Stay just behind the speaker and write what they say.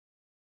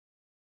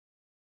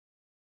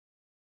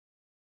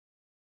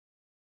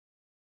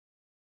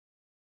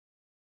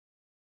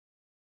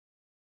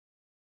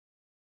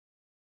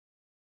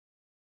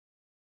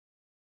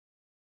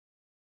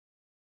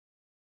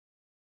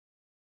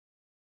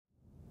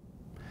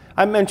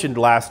I mentioned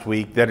last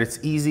week that it's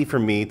easy for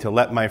me to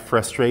let my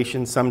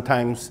frustration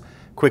sometimes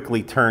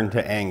quickly turn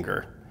to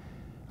anger.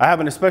 I have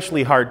an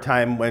especially hard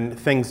time when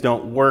things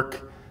don't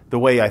work the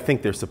way I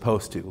think they're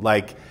supposed to.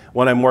 Like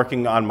when I'm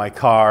working on my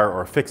car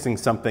or fixing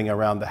something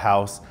around the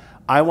house,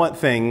 I want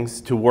things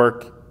to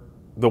work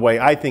the way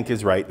I think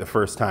is right the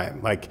first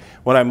time. Like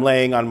when I'm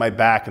laying on my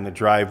back in the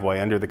driveway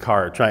under the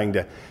car trying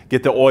to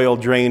get the oil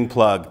drain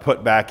plug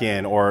put back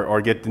in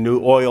or get the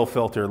new oil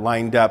filter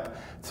lined up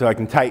so I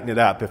can tighten it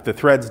up. If the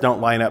threads don't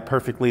line up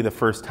perfectly the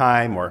first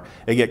time or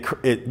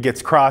it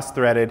gets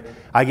cross-threaded,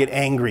 I get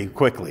angry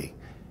quickly.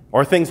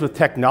 Or things with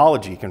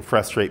technology can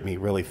frustrate me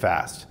really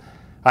fast.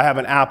 I have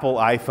an Apple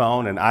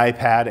iPhone, an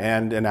iPad,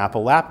 and an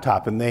Apple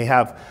laptop, and they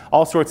have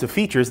all sorts of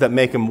features that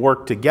make them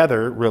work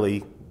together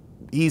really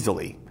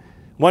easily.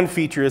 One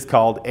feature is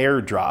called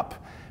AirDrop,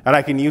 and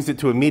I can use it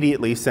to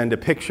immediately send a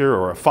picture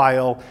or a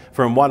file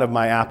from one of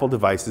my Apple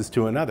devices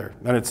to another.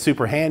 And it's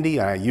super handy,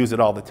 and I use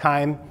it all the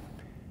time.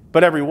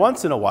 But every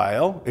once in a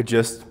while, it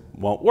just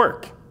won't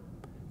work.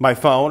 My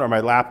phone or my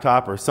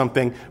laptop or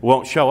something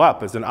won't show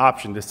up as an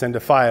option to send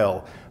a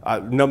file,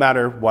 no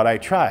matter what I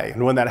try.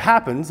 And when that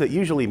happens, it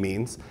usually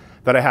means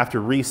that I have to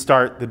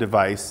restart the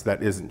device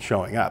that isn't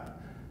showing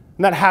up.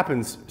 And that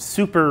happens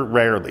super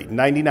rarely.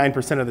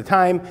 99% of the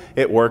time,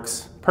 it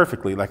works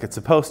perfectly like it's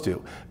supposed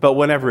to. But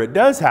whenever it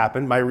does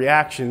happen, my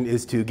reaction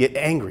is to get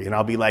angry. And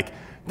I'll be like,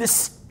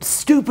 this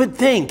stupid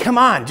thing, come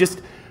on,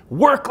 just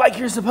work like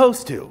you're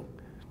supposed to.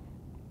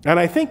 And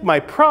I think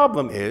my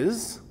problem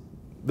is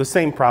the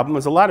same problem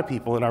as a lot of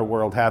people in our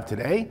world have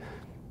today.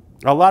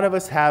 A lot of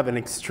us have an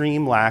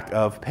extreme lack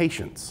of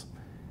patience.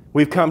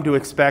 We've come to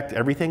expect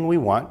everything we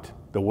want,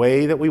 the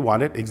way that we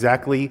want it,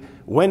 exactly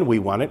when we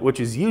want it, which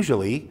is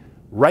usually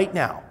right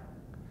now.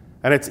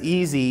 And it's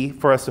easy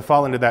for us to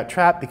fall into that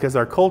trap because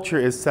our culture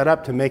is set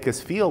up to make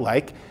us feel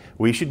like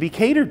we should be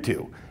catered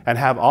to and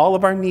have all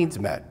of our needs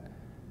met.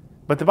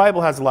 But the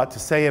Bible has a lot to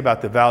say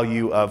about the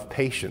value of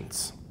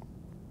patience.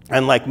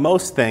 And like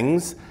most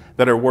things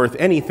that are worth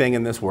anything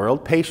in this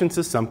world, patience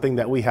is something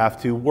that we have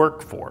to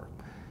work for.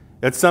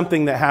 It's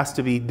something that has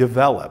to be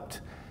developed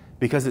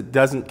because it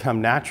doesn't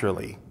come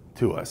naturally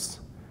to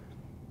us.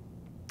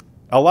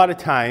 A lot of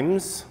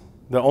times,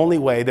 the only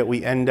way that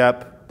we end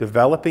up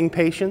developing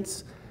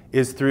patience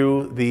is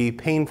through the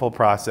painful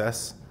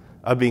process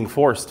of being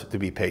forced to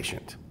be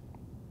patient.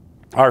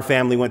 Our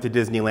family went to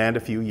Disneyland a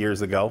few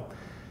years ago,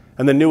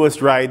 and the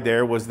newest ride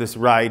there was this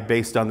ride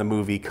based on the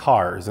movie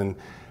Cars. And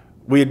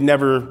we had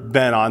never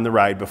been on the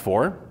ride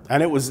before,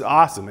 and it was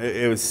awesome.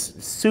 It was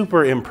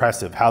super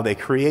impressive how they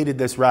created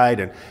this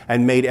ride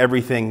and made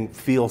everything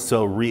feel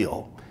so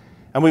real.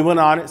 And we went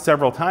on it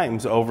several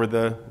times over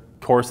the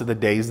course of the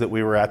days that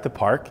we were at the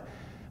park.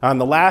 On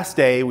the last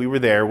day we were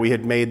there, we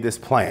had made this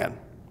plan.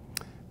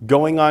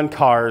 Going on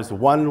Cars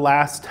one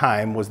last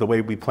time was the way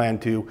we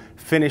planned to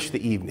finish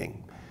the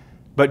evening.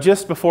 But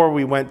just before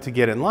we went to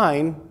get in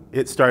line,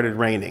 it started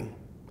raining,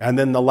 and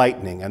then the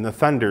lightning and the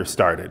thunder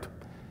started.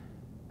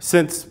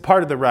 Since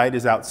part of the ride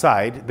is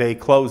outside, they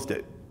closed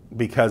it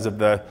because of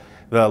the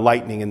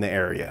lightning in the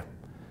area.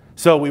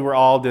 So we were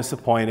all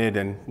disappointed,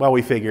 and well,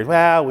 we figured,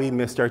 well, we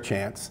missed our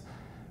chance.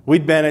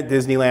 We'd been at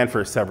Disneyland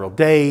for several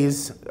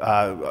days,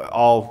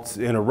 all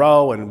in a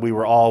row, and we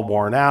were all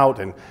worn out.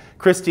 And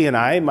Christy and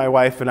I, my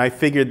wife and I,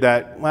 figured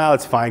that, well,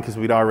 it's fine because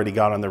we'd already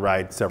gone on the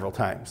ride several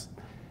times.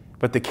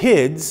 But the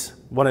kids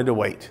wanted to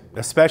wait,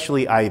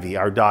 especially Ivy,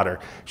 our daughter.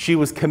 She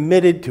was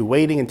committed to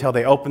waiting until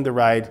they opened the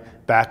ride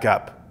back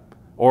up,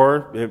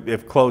 or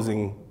if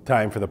closing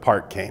time for the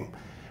park came.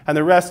 And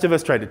the rest of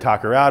us tried to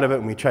talk her out of it,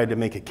 and we tried to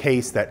make a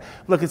case that,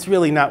 look, it's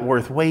really not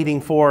worth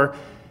waiting for.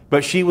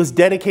 But she was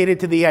dedicated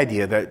to the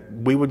idea that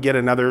we would get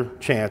another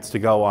chance to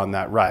go on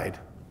that ride.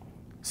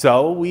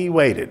 So we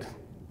waited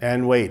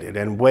and waited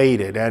and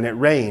waited, and it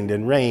rained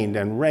and rained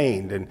and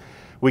rained. And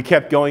we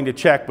kept going to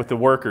check with the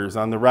workers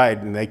on the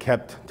ride, and they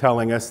kept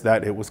telling us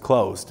that it was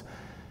closed.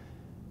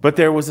 But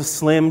there was a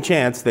slim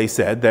chance, they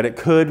said, that it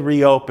could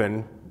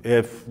reopen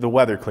if the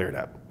weather cleared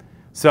up.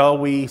 So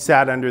we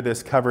sat under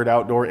this covered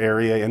outdoor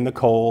area in the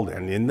cold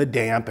and in the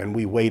damp, and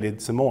we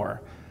waited some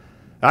more.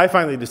 I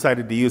finally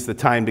decided to use the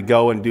time to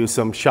go and do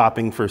some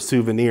shopping for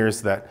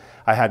souvenirs that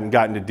I hadn't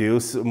gotten to do.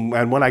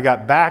 And when I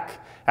got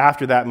back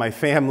after that, my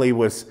family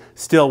was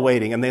still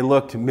waiting, and they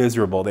looked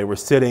miserable. They were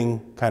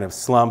sitting kind of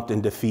slumped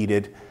and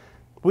defeated.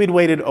 We'd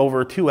waited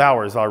over 2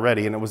 hours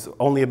already, and it was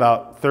only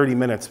about 30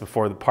 minutes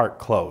before the park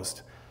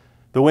closed.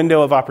 The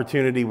window of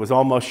opportunity was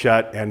almost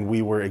shut, and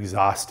we were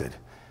exhausted.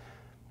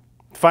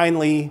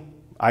 Finally,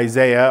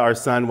 Isaiah, our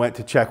son, went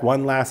to check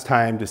one last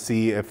time to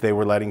see if they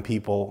were letting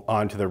people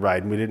onto the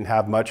ride. We didn't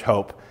have much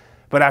hope.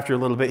 But after a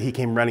little bit, he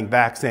came running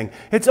back saying,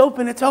 it's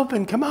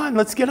open, come on,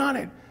 let's get on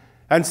it.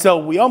 And so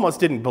we almost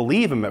didn't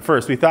believe him at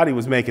first. We thought he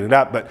was making it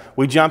up, but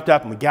we jumped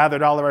up and we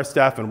gathered all of our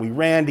stuff and we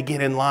ran to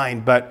get in line,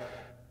 but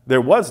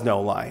there was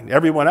no line.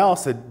 Everyone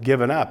else had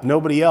given up.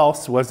 Nobody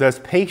else was as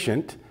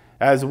patient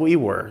as we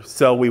were.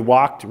 So we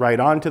walked right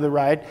onto the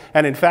ride,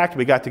 and in fact,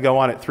 we got to go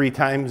on it 3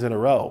 times in a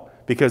row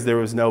because there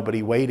was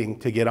nobody waiting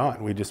to get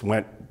on. We just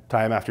went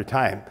time after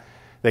time.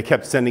 They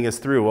kept sending us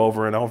through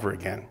over and over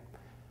again.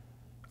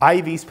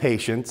 Ivy's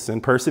patience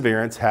and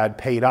perseverance had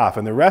paid off,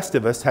 and the rest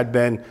of us had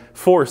been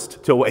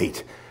forced to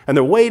wait. And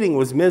the waiting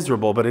was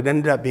miserable, but it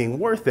ended up being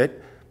worth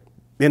it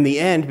in the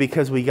end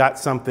because we got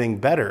something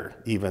better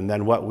even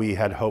than what we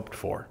had hoped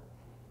for.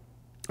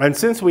 And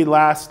since we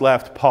last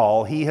left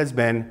Paul, he has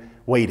been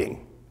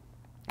waiting.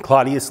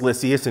 Claudius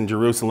Lysias in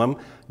Jerusalem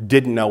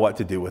didn't know what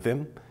to do with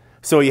him,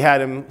 so he had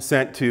him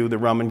sent to the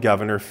Roman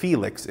governor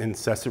Felix in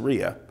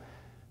Caesarea.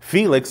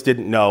 Felix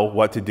didn't know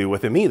what to do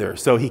with him either,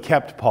 so he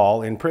kept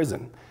Paul in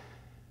prison,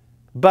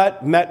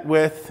 but met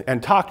with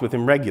and talked with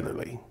him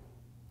regularly.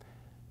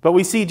 But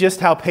we see just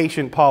how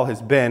patient Paul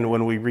has been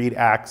when we read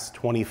Acts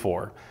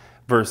 24,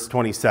 verse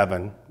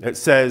 27. It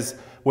says,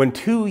 when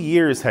 2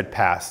 years had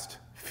passed,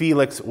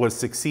 Felix was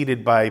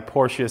succeeded by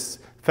Porcius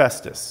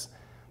Festus.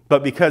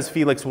 But because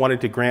Felix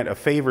wanted to grant a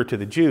favor to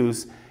the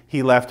Jews,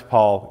 he left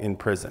Paul in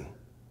prison.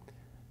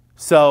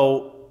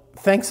 So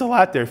thanks a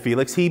lot there,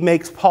 Felix. He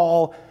makes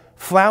Paul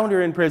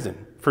flounder in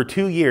prison for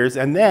 2 years,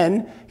 and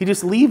then he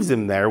just leaves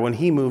him there when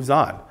he moves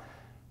on.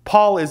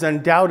 Paul is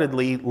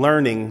undoubtedly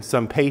learning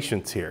some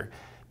patience here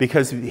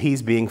because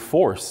he's being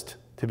forced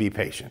to be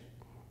patient.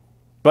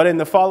 But in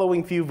the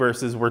following few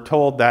verses, we're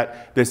told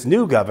that this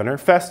new governor,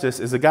 Festus,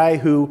 is a guy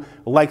who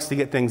likes to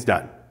get things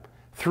done.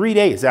 3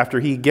 days after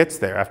he gets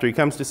there, after he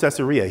comes to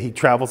Caesarea, he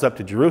travels up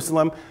to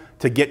Jerusalem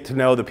to get to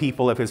know the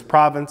people of his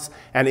province.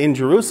 And in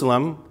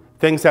Jerusalem,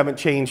 things haven't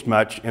changed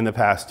much in the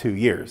past 2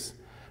 years.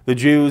 The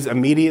Jews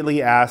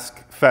immediately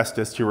ask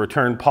Festus to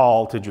return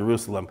Paul to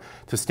Jerusalem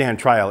to stand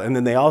trial. And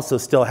then they also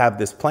still have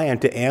this plan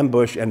to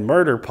ambush and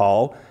murder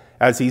Paul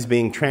as he's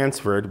being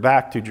transferred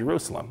back to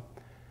Jerusalem.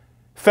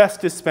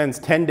 Festus spends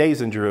 10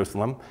 days in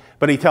Jerusalem,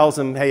 but he tells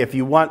him, hey, if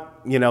you want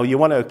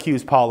to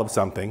accuse Paul of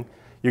something,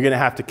 you're going to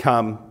have to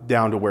come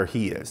down to where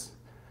he is.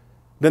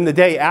 Then the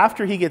day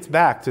after he gets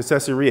back to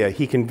Caesarea,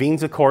 he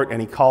convenes a court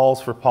and he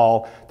calls for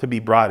Paul to be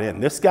brought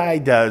in. This guy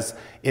does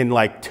in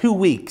like 2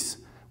 weeks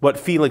what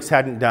Felix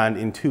hadn't done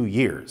in 2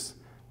 years.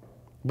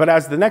 But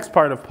as the next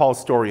part of Paul's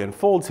story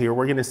unfolds here,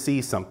 we're going to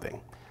see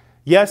something.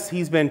 Yes,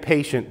 he's been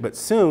patient, but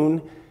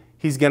soon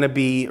he's going to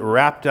be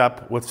wrapped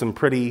up with some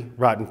pretty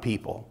rotten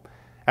people.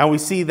 And we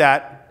see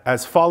that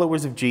as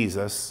followers of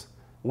Jesus,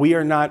 we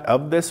are not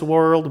of this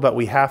world, but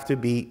we have to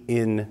be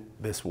in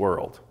this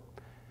world.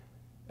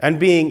 And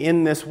being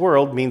in this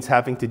world means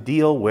having to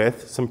deal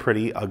with some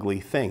pretty ugly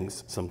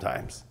things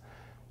sometimes.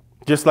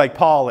 Just like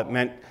Paul, it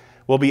meant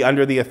we'll be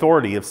under the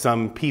authority of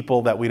some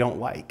people that we don't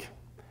like.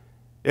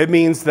 It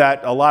means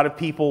that a lot of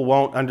people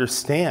won't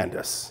understand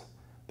us.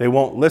 They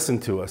won't listen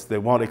to us. They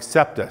won't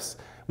accept us,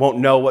 won't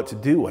know what to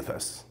do with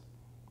us.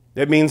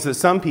 It means that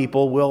some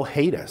people will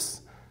hate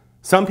us.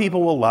 Some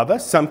people will love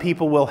us. Some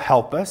people will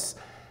help us.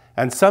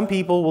 And some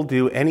people will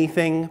do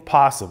anything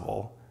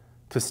possible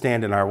to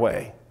stand in our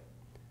way.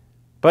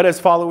 But as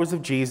followers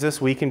of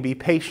Jesus, we can be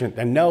patient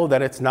and know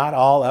that it's not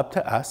all up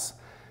to us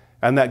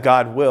and that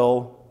God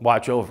will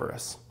watch over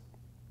us.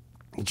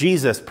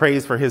 Jesus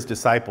prays for his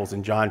disciples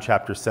in John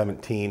chapter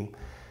 17.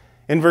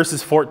 In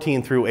verses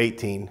 14 through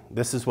 18,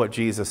 this is what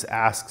Jesus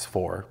asks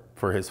for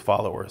his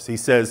followers. He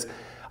says,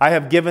 I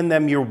have given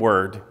them your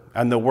word,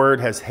 and the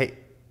world has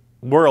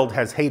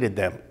hated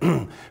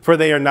them, for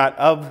they are not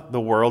of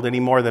the world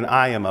any more than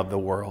I am of the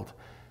world.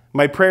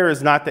 My prayer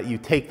is not that you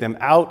take them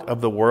out of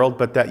the world,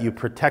 but that you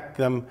protect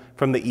them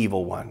from the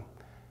evil one.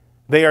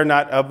 They are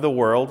not of the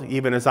world,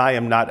 even as I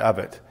am not of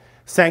it.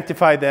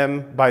 Sanctify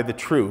them by the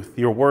truth.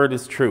 Your word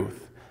is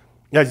truth.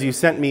 As you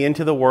sent me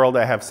into the world,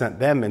 I have sent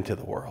them into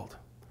the world.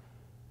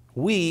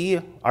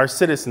 We are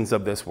citizens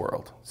of this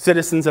world,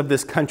 citizens of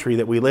this country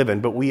that we live in,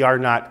 but we are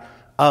not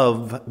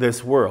of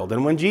this world.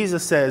 And when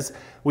Jesus says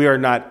we are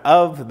not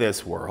of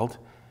this world,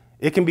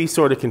 it can be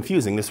sort of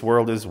confusing. This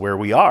world is where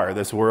we are.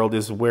 This world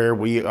is where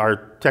we are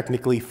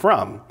technically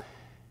from.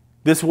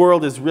 This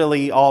world is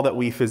really all that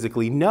we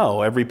physically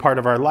know. Every part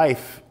of our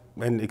life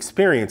and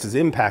experience is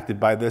impacted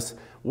by this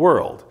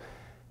world.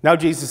 Now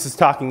Jesus is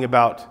talking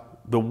about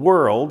the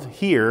world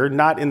here,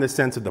 not in the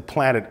sense of the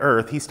planet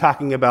Earth. He's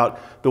talking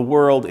about the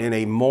world in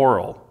a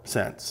moral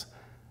sense.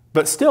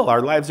 But still,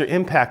 our lives are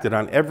impacted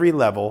on every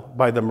level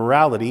by the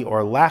morality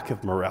or lack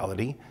of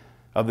morality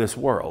of this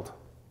world.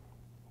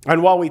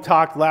 And while we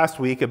talked last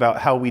week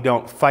about how we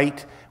don't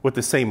fight with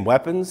the same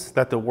weapons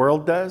that the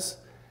world does,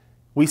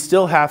 we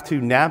still have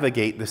to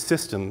navigate the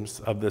systems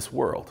of this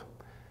world,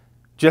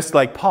 just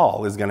like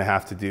Paul is going to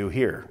have to do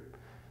here.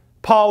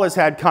 Paul has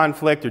had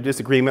conflict or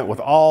disagreement with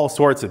all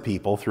sorts of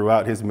people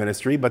throughout his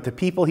ministry, but the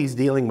people he's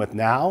dealing with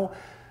now,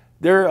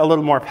 they're a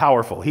little more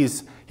powerful.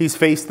 He's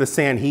faced the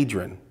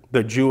Sanhedrin,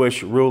 the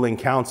Jewish ruling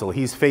council.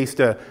 He's faced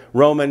a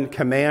Roman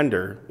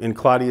commander in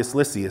Claudius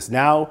Lysias.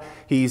 Now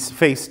he's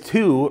faced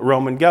 2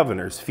 Roman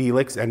governors,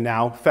 Felix and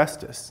now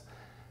Festus.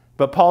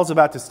 But Paul's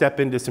about to step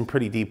into some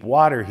pretty deep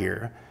water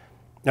here,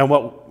 and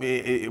what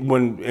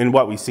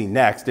we see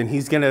next, and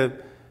he's going to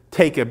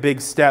take a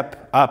big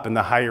step up in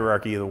the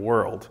hierarchy of the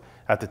world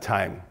at the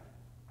time.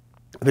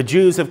 The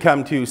Jews have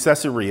come to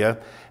Caesarea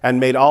and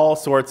made all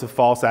sorts of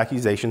false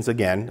accusations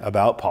again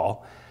about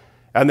Paul.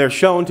 And they're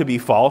shown to be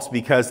false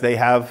because they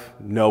have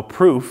no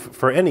proof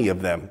for any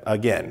of them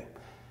again.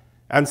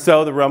 And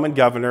so the Roman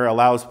governor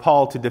allows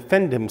Paul to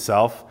defend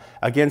himself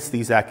against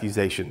these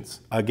accusations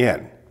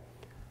again.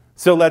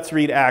 So let's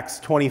read Acts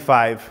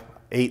 25,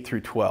 8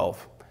 through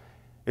 12.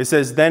 It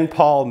says, "Then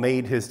Paul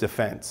made his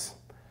defense.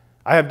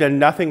 I have done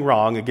nothing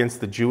wrong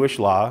against the Jewish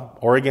law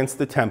or against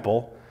the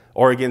temple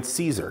or against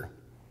Caesar."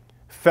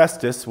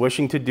 Festus,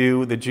 wishing to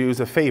do the Jews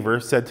a favor,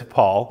 said to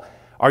Paul,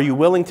 "Are you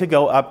willing to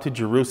go up to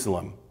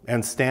Jerusalem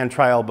and stand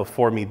trial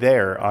before me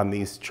there on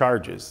these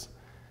charges?"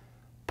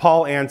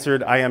 Paul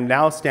answered, "I am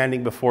now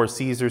standing before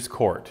Caesar's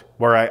court,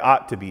 where I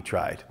ought to be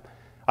tried.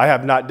 I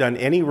have not done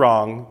any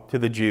wrong to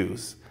the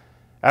Jews.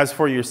 As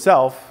for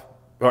yourself,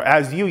 or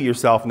as you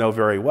yourself know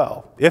very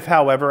well, if,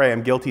 however, I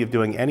am guilty of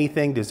doing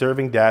anything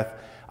deserving death,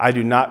 I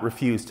do not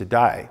refuse to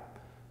die.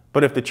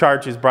 But if the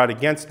charges brought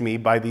against me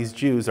by these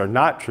Jews are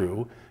not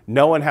true,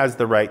 no one has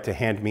the right to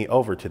hand me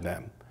over to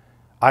them.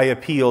 I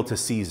appeal to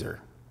Caesar."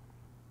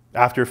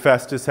 After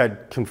Festus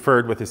had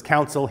conferred with his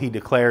council, he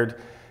declared,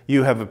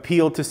 "You have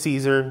appealed to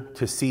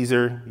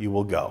Caesar you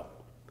will go."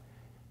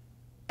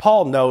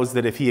 Paul knows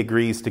that if he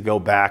agrees to go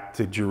back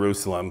to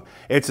Jerusalem,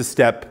 it's a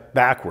step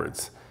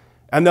backwards,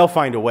 and they'll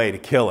find a way to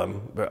kill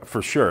him,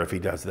 for sure, if he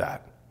does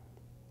that.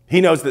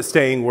 He knows that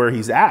staying where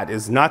he's at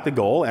is not the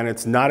goal, and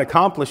it's not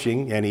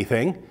accomplishing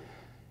anything,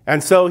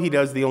 and so he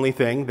does the only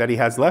thing that he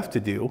has left to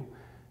do,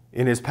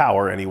 in his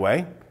power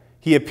anyway.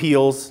 He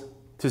appeals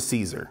to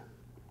Caesar.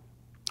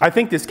 I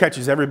think this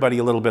catches everybody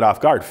a little bit off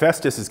guard.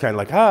 Festus is kind of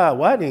like,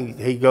 what? And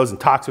he goes and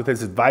talks with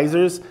his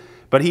advisors,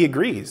 but he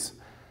agrees.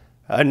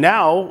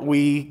 Now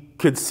we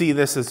could see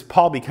this as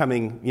Paul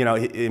becoming,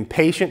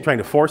 impatient, trying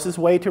to force his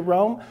way to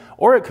Rome,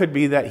 or it could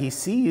be that he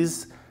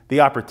sees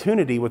the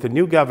opportunity with a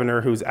new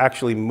governor who's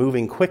actually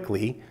moving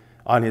quickly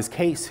on his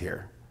case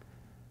here.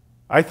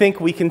 I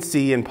think we can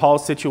see in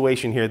Paul's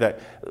situation here that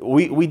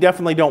we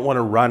definitely don't want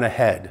to run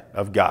ahead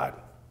of God.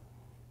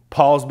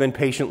 Paul's been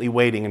patiently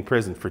waiting in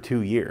prison for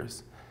 2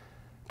 years.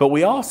 But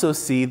we also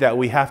see that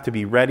we have to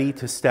be ready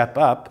to step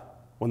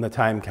up when the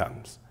time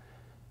comes.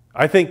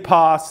 I think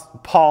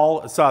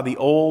Paul saw the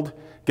old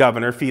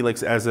governor,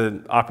 Felix, as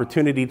an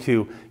opportunity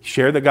to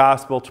share the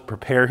gospel, to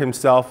prepare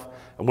himself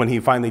when he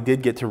finally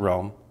did get to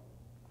Rome.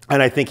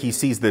 And I think he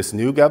sees this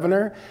new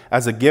governor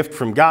as a gift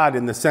from God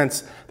in the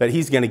sense that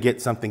he's going to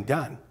get something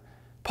done.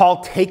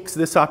 Paul takes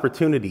this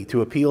opportunity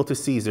to appeal to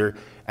Caesar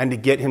and to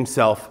get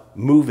himself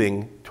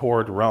moving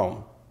toward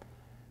Rome.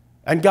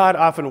 And God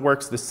often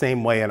works the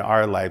same way in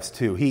our lives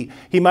too. He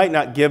might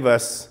not give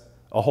us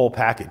a whole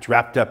package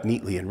wrapped up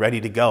neatly and ready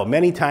to go.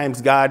 Many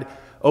times God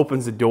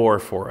opens a door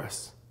for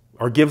us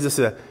or gives us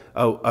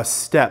a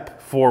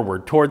step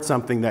forward towards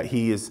something that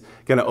he is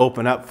going to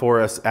open up for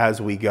us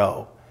as we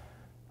go.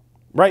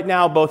 Right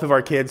now, both of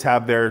our kids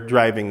have their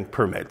driving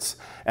permits.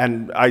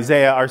 And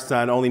Isaiah, our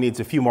son, only needs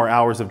a few more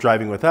hours of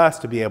driving with us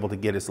to be able to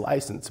get his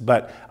license.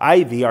 But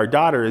Ivy, our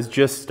daughter, is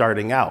just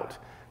starting out.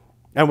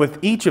 And with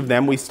each of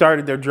them, we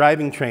started their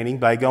driving training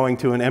by going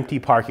to an empty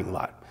parking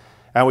lot.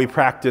 And we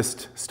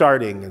practiced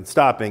starting and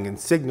stopping and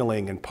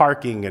signaling and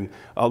parking and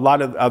a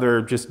lot of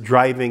other just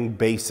driving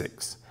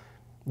basics.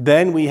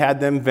 Then we had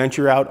them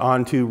venture out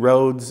onto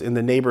roads in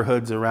the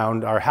neighborhoods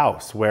around our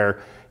house where,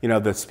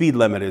 the speed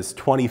limit is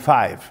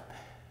 25.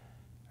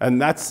 And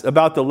that's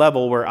about the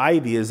level where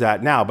Ivy is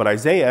at now. But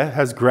Isaiah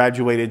has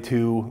graduated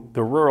to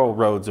the rural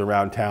roads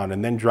around town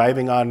and then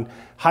driving on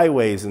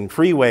highways and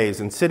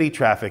freeways and city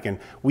traffic. And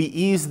we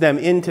eased them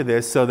into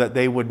this so that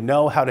they would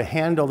know how to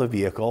handle the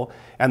vehicle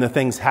and the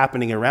things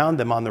happening around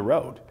them on the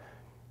road.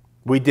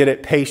 We did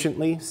it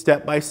patiently,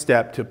 step by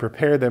step, to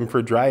prepare them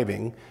for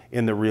driving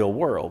in the real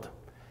world.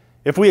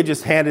 If we had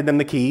just handed them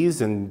the keys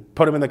and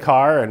put them in the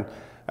car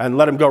and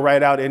let them go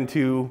right out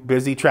into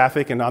busy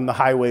traffic and on the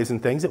highways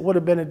and things, it would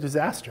have been a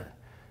disaster.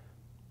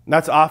 And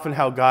that's often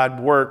how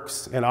God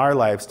works in our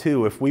lives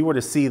too. If we were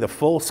to see the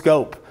full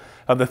scope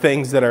of the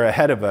things that are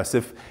ahead of us,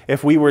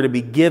 if we were to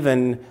be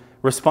given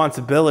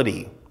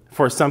responsibility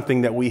for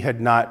something that we had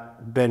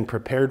not been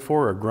prepared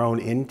for or grown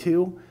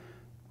into,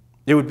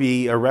 it would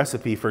be a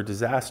recipe for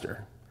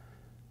disaster.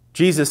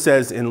 Jesus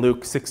says in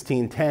Luke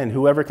 16:10,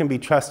 "Whoever can be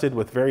trusted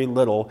with very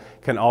little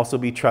can also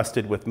be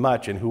trusted with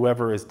much, and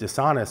whoever is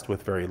dishonest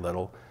with very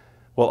little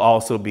will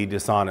also be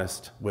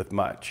dishonest with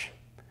much."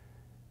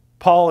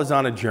 Paul is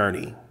on a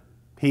journey.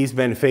 He's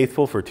been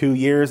faithful for 2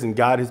 years, and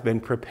God has been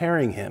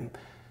preparing him.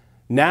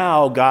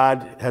 Now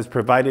God has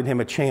provided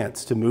him a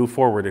chance to move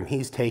forward, and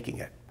he's taking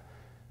it.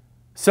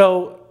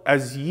 So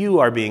as you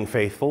are being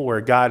faithful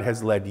where God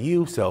has led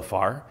you so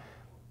far,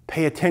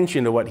 pay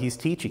attention to what he's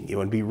teaching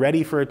you and be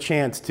ready for a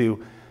chance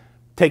to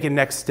take a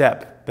next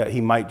step that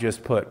he might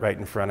just put right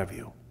in front of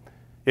you.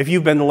 If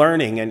you've been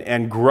learning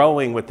and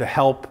growing with the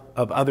help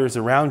of others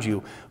around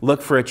you,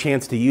 look for a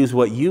chance to use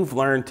what you've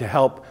learned to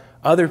help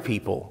other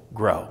people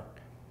grow.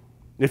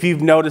 If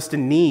you've noticed a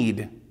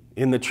need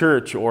in the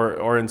church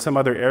or in some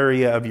other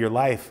area of your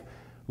life,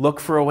 Look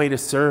for a way to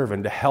serve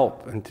and to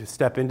help and to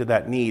step into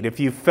that need. If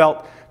you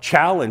felt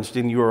challenged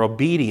in your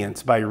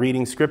obedience by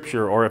reading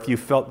Scripture, or if you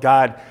felt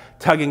God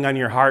tugging on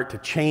your heart to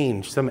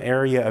change some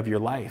area of your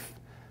life,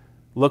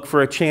 look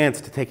for a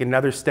chance to take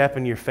another step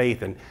in your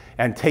faith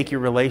and take your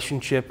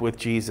relationship with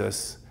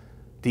Jesus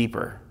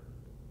deeper.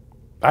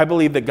 I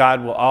believe that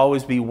God will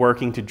always be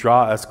working to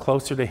draw us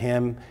closer to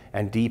Him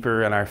and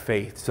deeper in our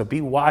faith. So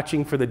be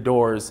watching for the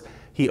doors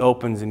He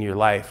opens in your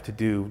life to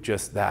do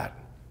just that.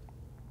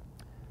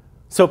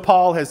 So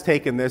Paul has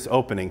taken this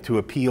opening to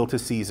appeal to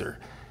Caesar,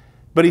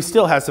 but he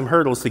still has some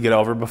hurdles to get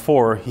over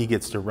before he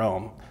gets to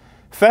Rome.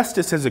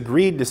 Festus has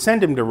agreed to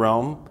send him to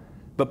Rome,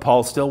 but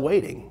Paul's still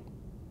waiting.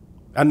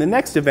 And the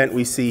next event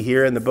we see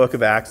here in the book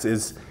of Acts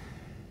is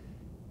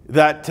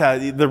that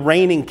the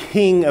reigning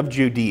king of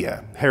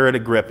Judea, Herod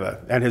Agrippa,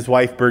 and his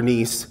wife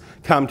Bernice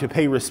come to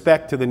pay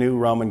respect to the new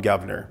Roman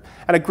governor.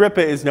 And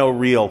Agrippa is no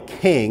real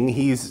king.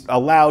 He's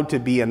allowed to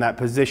be in that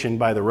position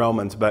by the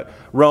Romans, but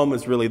Rome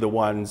is really the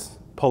ones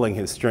pulling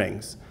his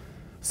strings.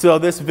 So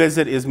this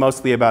visit is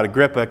mostly about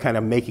Agrippa kind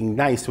of making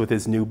nice with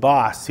his new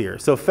boss here.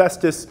 So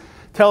Festus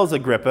tells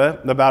Agrippa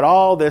about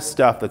all this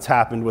stuff that's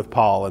happened with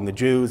Paul and the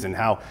Jews and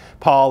how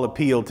Paul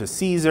appealed to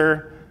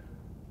Caesar.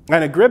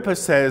 And Agrippa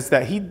says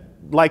that he'd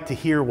like to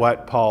hear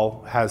what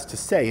Paul has to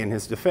say in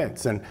his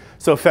defense. And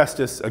so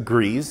Festus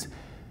agrees.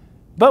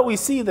 But we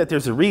see that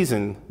there's a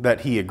reason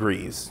that he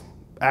agrees.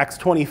 Acts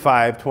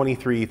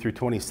 25:23 through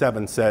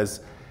 27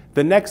 says,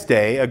 "The next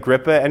day,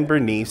 Agrippa and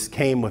Bernice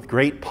came with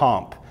great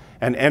pomp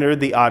and entered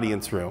the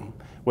audience room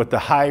with the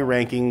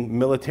high-ranking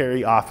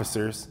military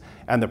officers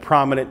and the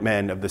prominent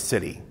men of the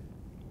city.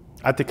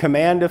 At the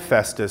command of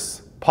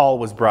Festus, Paul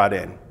was brought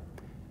in.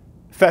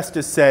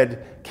 Festus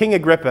said, 'King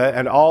Agrippa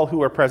and all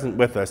who are present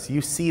with us,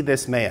 you see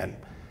this man.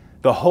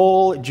 The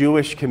whole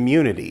Jewish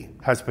community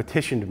has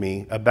petitioned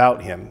me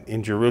about him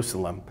in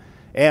Jerusalem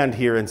and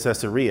here in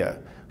Caesarea,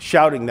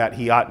 shouting that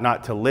he ought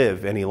not to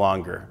live any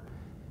longer.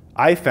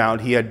 I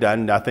found he had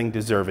done nothing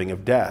deserving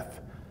of death.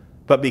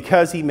 But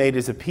because he made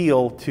his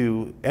appeal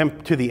to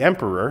the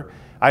emperor,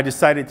 I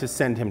decided to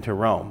send him to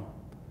Rome.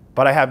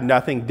 But I have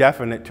nothing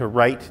definite to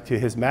write to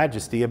his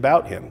majesty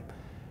about him.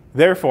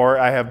 Therefore,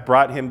 I have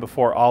brought him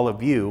before all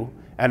of you,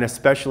 and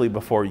especially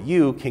before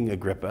you, King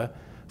Agrippa,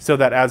 so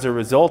that as a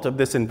result of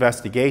this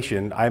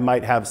investigation, I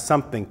might have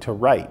something to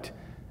write.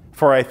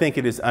 For I think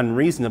it is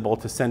unreasonable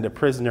to send a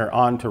prisoner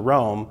on to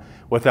Rome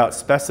without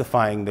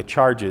specifying the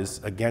charges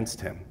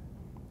against him.'"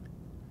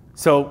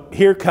 So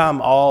here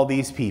come all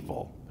these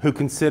people who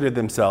consider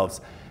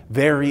themselves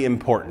very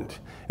important.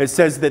 It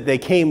says that they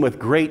came with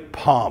great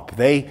pomp.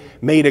 They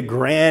made a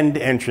grand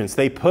entrance.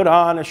 They put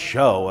on a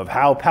show of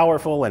how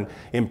powerful and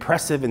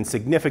impressive and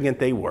significant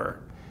they were.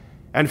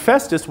 And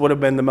Festus would have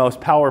been the most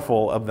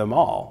powerful of them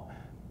all.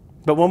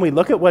 But when we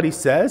look at what he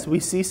says, we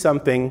see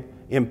something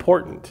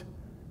important.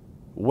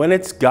 When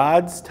it's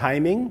God's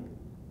timing,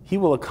 he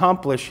will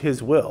accomplish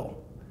his will.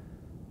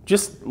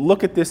 Just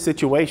look at this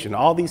situation.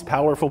 All these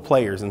powerful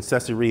players in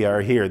Caesarea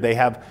are here.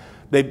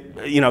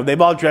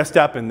 They've all dressed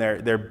up in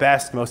their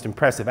best, most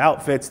impressive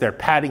outfits. They're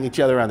patting each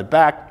other on the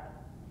back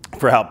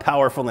for how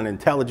powerful and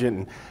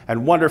intelligent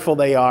and wonderful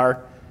they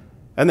are.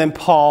 And then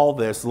Paul,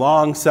 this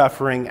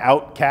long-suffering,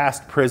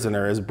 outcast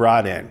prisoner, is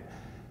brought in.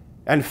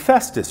 And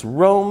Festus,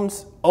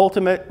 Rome's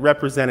ultimate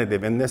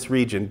representative in this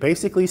region,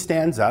 basically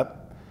stands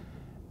up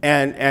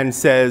and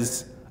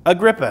says,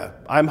 "Agrippa,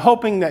 I'm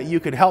hoping that you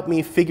could help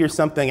me figure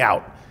something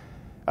out.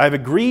 I've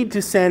agreed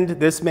to send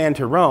this man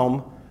to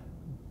Rome,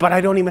 but I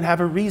don't even have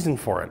a reason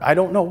for it. I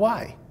don't know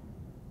why."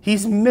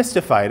 He's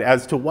mystified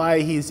as to why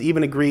he's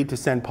even agreed to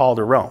send Paul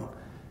to Rome.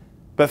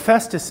 But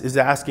Festus is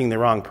asking the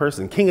wrong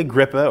person. King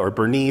Agrippa or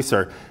Bernice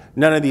or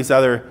none of these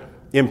other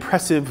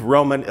impressive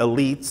Roman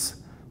elites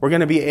were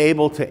going to be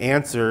able to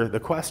answer the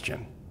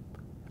question.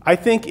 I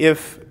think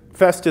if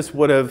Festus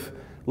would have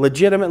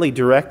legitimately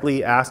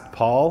directly asked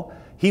Paul,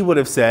 he would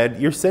have said,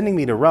 "You're sending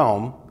me to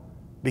Rome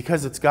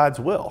because it's God's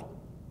will."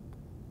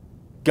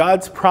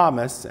 God's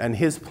promise and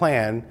his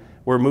plan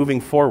were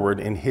moving forward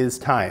in his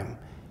time.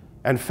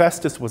 And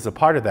Festus was a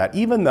part of that,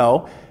 even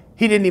though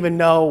he didn't even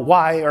know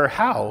why or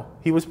how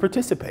he was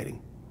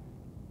participating.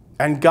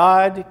 And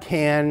God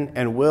can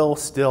and will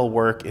still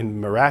work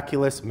in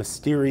miraculous,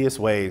 mysterious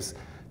ways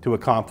to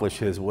accomplish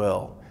his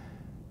will.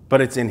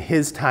 But it's in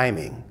his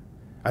timing.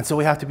 And so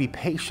we have to be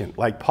patient,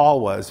 like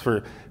Paul was.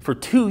 For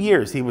 2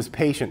 years, he was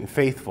patient and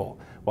faithful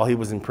while he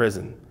was in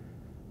prison.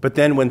 But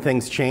then when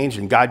things changed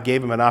and God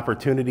gave him an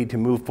opportunity to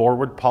move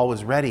forward, Paul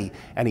was ready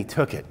and he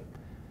took it.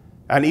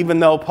 And even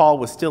though Paul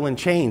was still in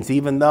chains,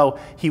 even though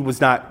he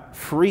was not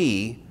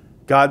free,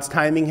 God's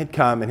timing had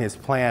come and his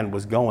plan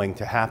was going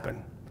to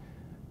happen.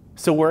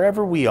 So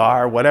wherever we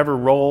are, whatever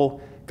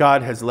role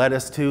God has led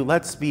us to,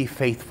 let's be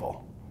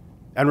faithful.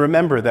 And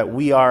remember that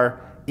we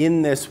are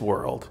in this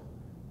world,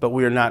 but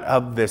we are not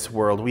of this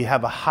world. We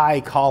have a high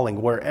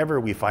calling wherever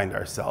we find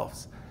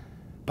ourselves.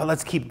 But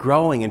let's keep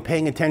growing and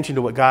paying attention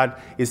to what God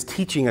is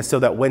teaching us so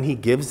that when he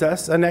gives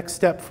us a next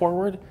step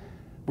forward,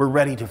 we're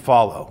ready to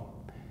follow.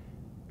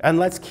 And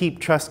let's keep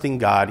trusting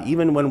God,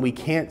 even when we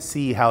can't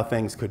see how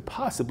things could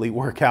possibly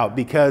work out,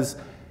 because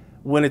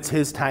when it's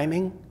His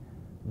timing,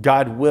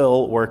 God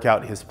will work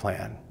out His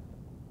plan.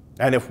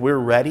 And if we're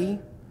ready,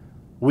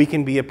 we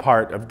can be a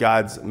part of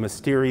God's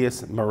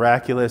mysterious,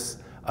 miraculous,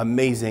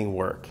 amazing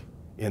work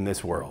in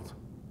this world.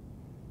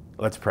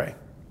 Let's pray.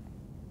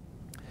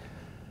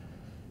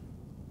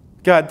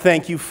 God,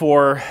 thank you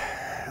for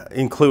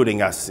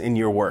including us in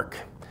your work.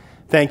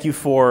 Thank you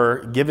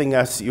for giving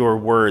us your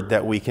word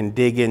that we can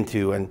dig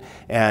into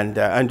and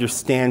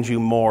understand you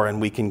more,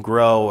 and we can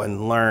grow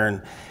and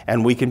learn,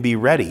 and we can be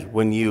ready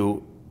when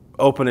you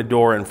open a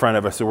door in front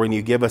of us or when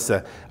you give us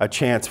a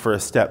chance for a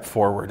step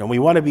forward. And we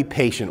want to be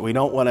patient. We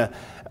don't want to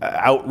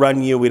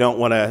outrun you. We don't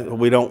want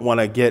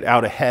to get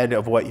out ahead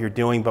of what you're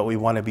doing, but we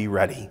want to be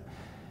ready.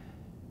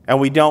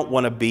 And we don't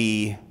want to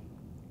be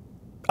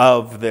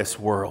of this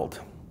world.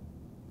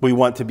 We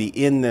want to be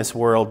in this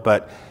world,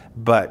 but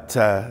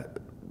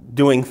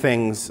doing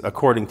things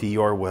according to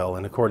your will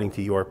and according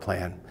to your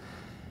plan.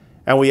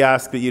 And we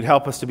ask that you'd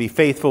help us to be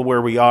faithful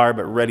where we are,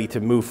 but ready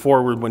to move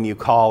forward when you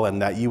call,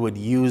 and that you would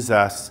use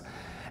us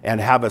and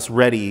have us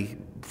ready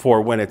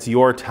for when it's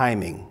your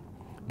timing,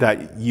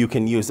 that you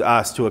can use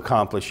us to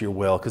accomplish your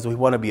will, because we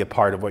want to be a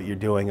part of what you're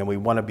doing, and we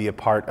want to be a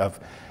part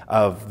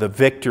of the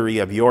victory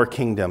of your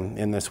kingdom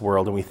in this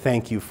world. And we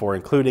thank you for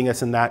including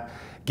us in that,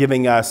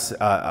 giving us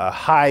a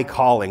high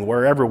calling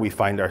wherever we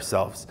find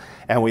ourselves.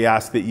 And we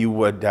ask that you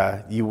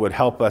would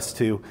help us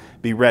to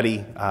be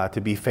ready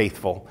to be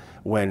faithful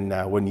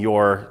when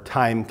your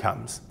time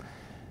comes.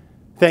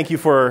 Thank you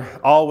for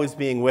always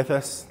being with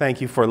us.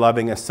 Thank you for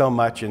loving us so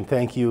much. And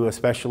thank you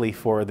especially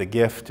for the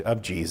gift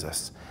of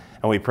Jesus.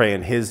 And we pray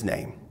in his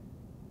name.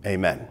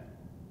 Amen.